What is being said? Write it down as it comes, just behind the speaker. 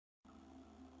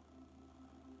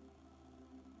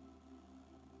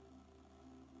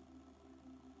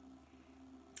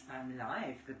I'm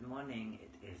live. Good morning.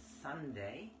 It is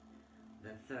Sunday,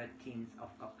 the 13th of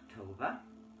October,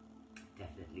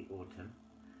 definitely autumn,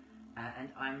 and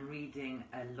I'm reading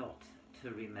A Lot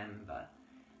to Remember.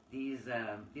 These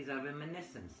are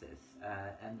reminiscences,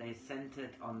 and they're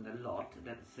centered on the Lot.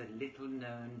 That's a little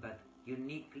known but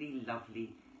uniquely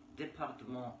lovely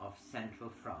department of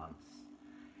central France.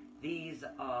 These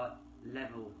are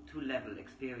two-level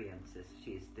experiences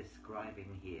she's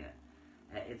describing here.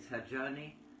 It's her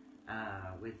journey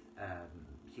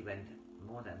she went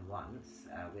more than once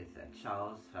with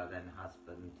Charles, her then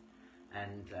husband,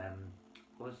 and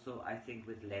also I think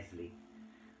with Lesley.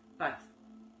 But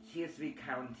she is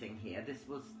recounting here. This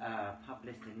was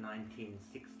published in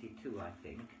 1962, I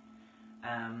think.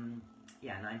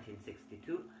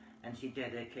 1962, and she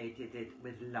dedicated it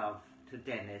with love to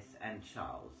Denys and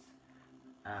Charles,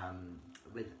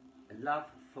 with love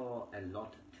for A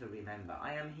Lot to Remember.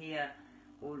 I am here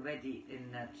already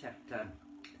in chapter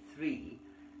 3,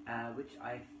 which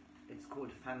it's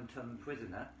called Phantom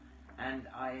Prisoner, and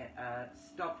I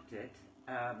stopped it.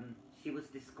 She was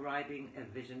describing a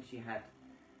vision she had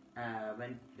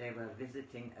when they were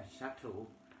visiting a chateau,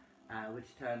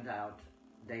 which turned out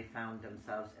they found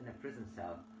themselves in a prison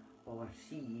cell, or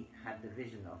she had the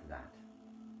vision of that.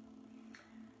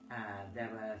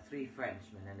 There were 3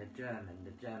 Frenchmen and a German.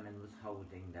 The German was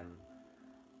holding them,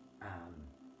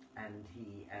 and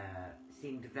he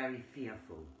seemed very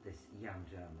fearful, this young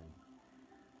German.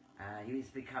 He was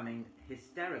becoming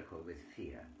hysterical with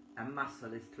fear. A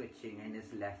muscle is twitching in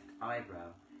his left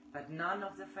eyebrow, but none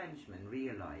of the Frenchmen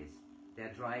realize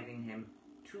they're driving him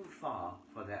too far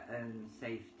for their own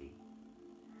safety.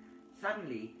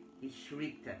 Suddenly, he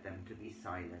shrieked at them to be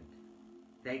silent.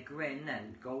 They grin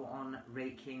and go on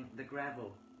raking the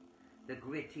gravel. The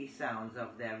gritty sounds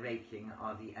of their raking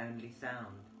are the only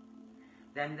sound.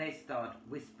 Then they start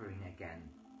whispering again.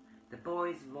 The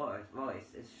boy's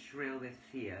voice is shrill with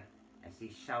fear as he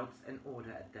shouts an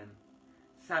order at them.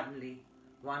 Suddenly,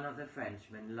 one of the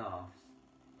Frenchmen laughs.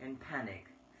 In panic,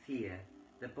 fear,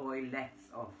 the boy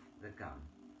lets off the gun.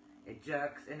 It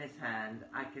jerks in his hand.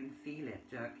 I can feel it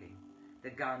jerking.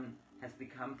 The gun has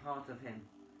become part of him,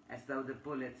 as though the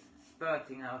bullets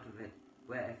spurting out of it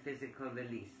were a physical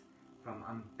release from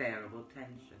unbearable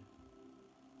tension.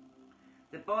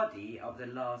 The body of the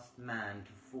last man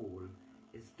to fall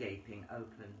is gaping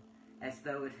open, as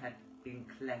though it had been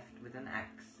cleft with an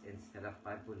axe instead of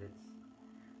by bullets.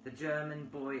 The German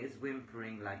boy is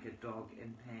whimpering like a dog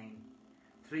in pain.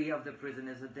 3 of the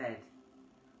prisoners are dead,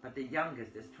 but the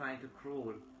youngest is trying to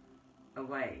crawl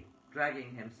away,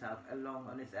 dragging himself along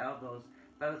on his elbows.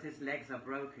 Both his legs are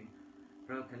broken.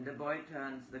 The boy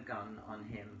turns the gun on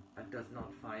him, but does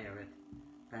not fire it.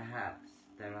 Perhaps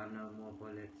there are no more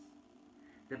bullets.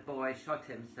 The boy shot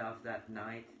himself that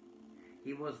night.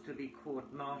 He was to be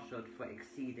court-martialed for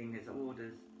exceeding his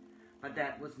orders, but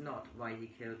that was not why he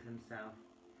killed himself.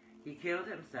 He killed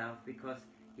himself because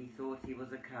he thought he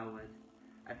was a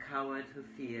coward who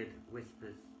feared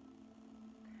whispers.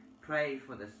 Pray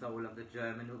for the soul of the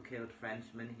German who killed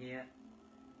Frenchmen here.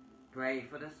 Pray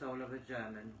for the soul of a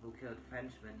German who killed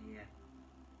Frenchmen here.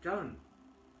 Joan!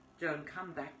 Joan,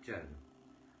 come back, Joan.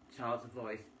 Charles'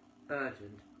 voice,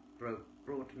 urgent,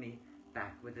 brought me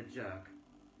back with a jerk.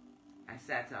 I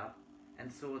sat up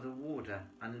and saw the warder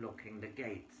unlocking the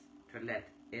gates to let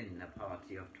in a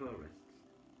party of tourists.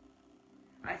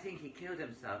 I think he killed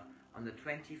himself on the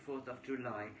 24th of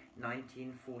July,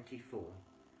 1944,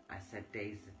 I said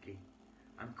dazedly.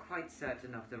 I'm quite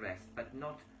certain of the rest, but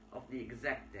not of the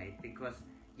exact date, because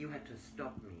you had to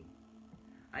stop me.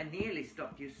 I nearly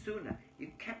stopped you sooner.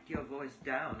 You kept your voice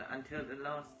down until the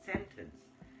last sentence,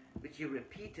 which you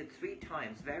repeated 3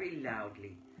 times very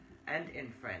loudly and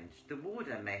in French. The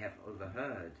warder may have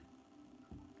overheard.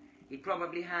 He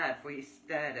probably had, for he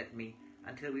stared at me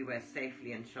until we were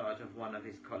safely in charge of one of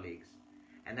his colleagues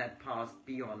and had passed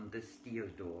beyond the steel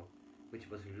door, which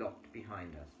was locked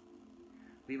behind us.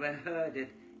 We were herded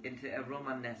into a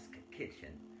Romanesque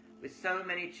kitchen with so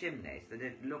many chimneys that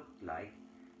it looked like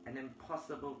an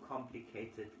impossible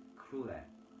complicated cruet.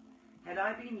 Had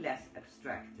I been less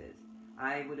abstracted,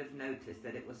 I would have noticed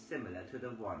that it was similar to the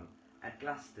one at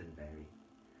Glastonbury.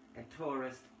 A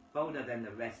tourist, bolder than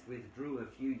the rest, withdrew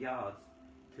a few yards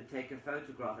to take a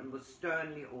photograph and was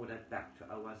sternly ordered back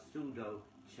to our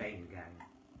pseudo-chain gang.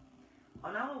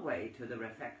 On our way to the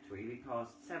refectory, we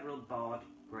passed several barred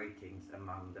gratings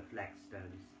among the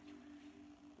flagstones.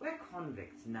 Were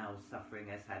convicts now suffering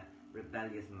as had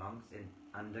rebellious monks in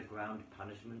underground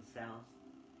punishment cells?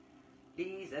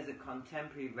 These, as a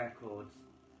contemporary records,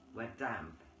 were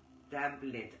damp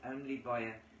lit only by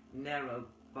a narrow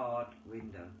barred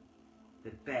window.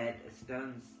 The bed, a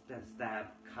stone slab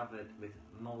covered with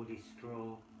mouldy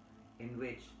straw, in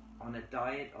which, on a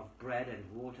diet of bread and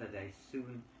water, they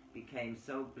soon became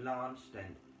so blanched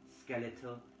and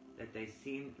skeletal that they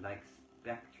seemed like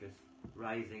spectres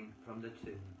rising from the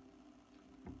tomb.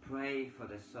 Pray for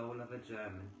the soul of a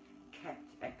German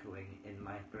kept echoing in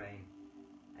my brain,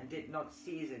 and did not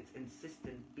cease its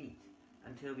insistent beat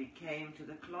until we came to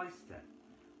the cloister,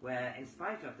 where, in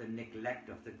spite of the neglect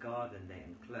of the garden they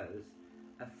enclose,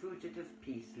 a fugitive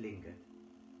peace lingered.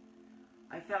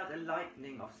 I felt a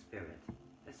lightening of spirit,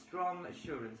 a strong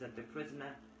assurance that the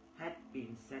prisoner had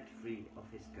been set free of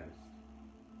his ghost.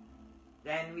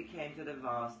 Then we came to the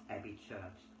vast abbey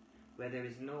church, where there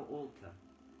is no altar,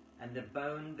 and the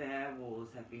bone-bare walls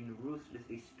have been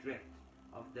ruthlessly stripped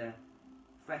of the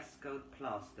frescoed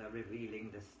plaster revealing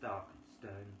the stark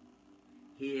stone.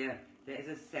 Here there is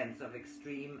a sense of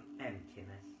extreme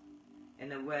emptiness,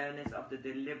 an awareness of the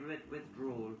deliberate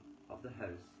withdrawal of the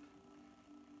host.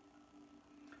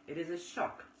 It is a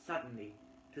shock suddenly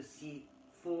to see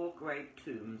 4 great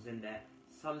tombs in their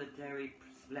solitary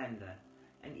splendor,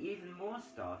 and even more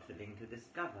startling to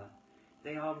discover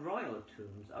they are royal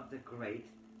tombs of the great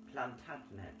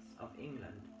Plantagenets of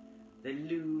England, the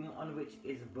loom on which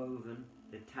is woven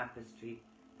the tapestry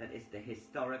that is the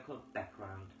historical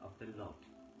background of the lot.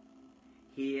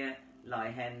 Here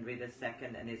lie Henry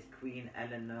II and his Queen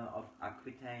Eleanor of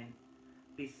Aquitaine.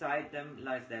 Beside them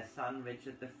lies their son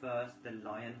Richard I, the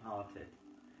lion-hearted,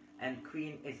 and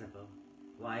Queen Isabel,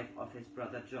 wife of his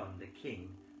brother John, the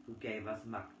king, who gave us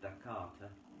Magna Carta.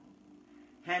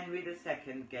 Henry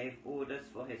II gave orders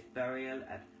for his burial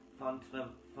at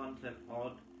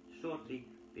Fontevraud shortly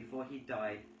before he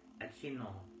died at Chinon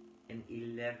in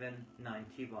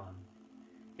 1191.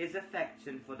 His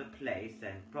affection for the place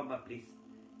probably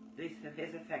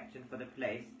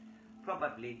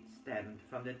stemmed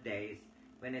from the days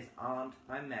when his aunt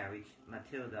by marriage,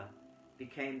 Matilda,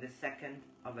 became the second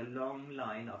of a long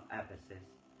line of abbesses,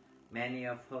 many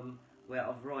of whom were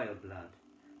of royal blood.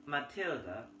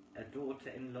 Matilda, a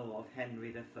daughter-in-law of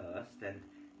Henry I and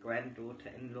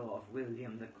granddaughter-in-law of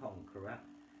William the Conqueror,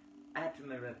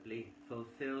 admirably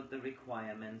fulfilled the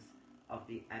requirements of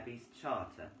the abbey's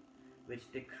charter,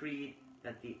 which decreed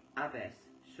that the abbess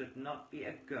should not be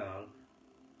a girl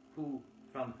who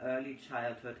from early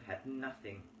childhood had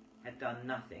done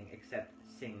nothing except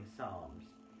sing psalms,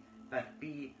 but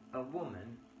be a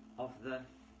woman of the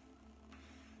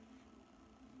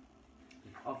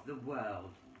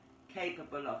world,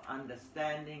 capable of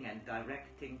understanding and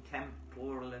directing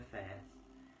temporal affairs,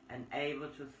 and able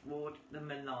to thwart the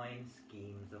malign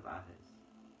schemes of others.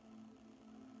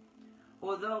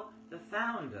 Although the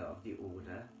founder of the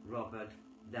order, Robert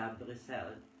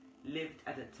d'Abrissel, lived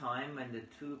at a time when the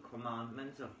 2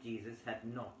 commandments of Jesus had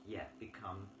not yet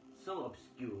become so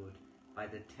obscured by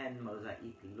the 10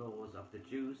 Mosaic laws of the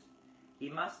Jews, he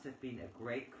must have been a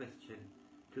great Christian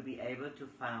to be able to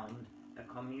found a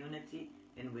community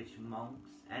in which monks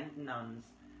and nuns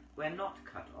were not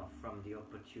cut off from the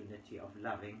opportunity of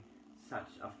loving such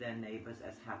of their neighbors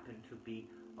as happened to be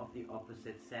of the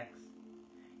opposite sex.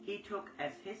 He took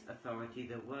as his authority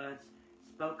the words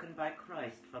spoken by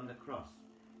Christ from the cross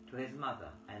to his mother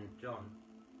and John.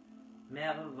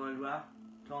 Mère vouloir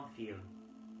ton fils,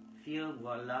 fils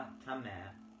voilà ta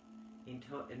mère.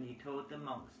 And he told the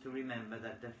monks to remember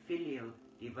that the filial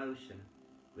devotion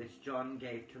which John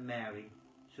gave to Mary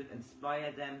should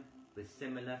inspire them with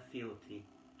similar fealty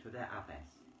to their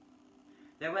abbess.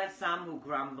 There were some who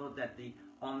grumbled that the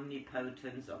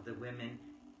omnipotence of the women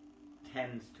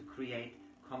tends to create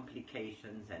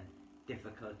complications and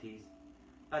difficulties,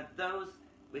 but those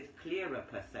with clearer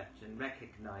perception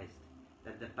recognized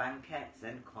that the banquets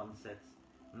and concerts,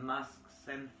 masks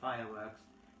and fireworks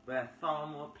were far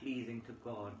more pleasing to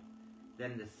God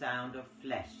than the sound of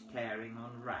flesh tearing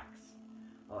on racks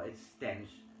or its stench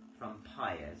from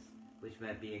pyres which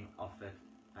were being offered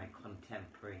by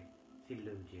contemporary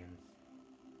theologians.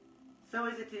 So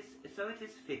it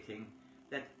is fitting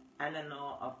that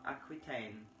Eleanor of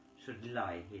Aquitaine should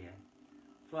lie here,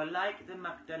 for like the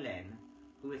Magdalene,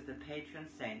 who is the patron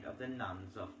saint of the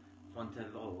nuns of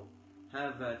Fontevraud,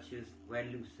 her virtues were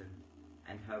loosened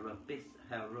and her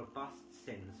robust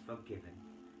sins forgiven,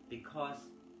 because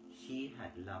she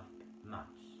had loved much.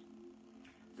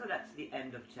 So that's the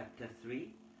end of chapter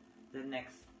 3. The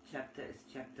next chapter is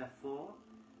chapter 4,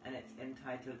 and it's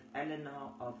entitled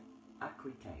Eleanor of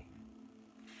Aquitaine.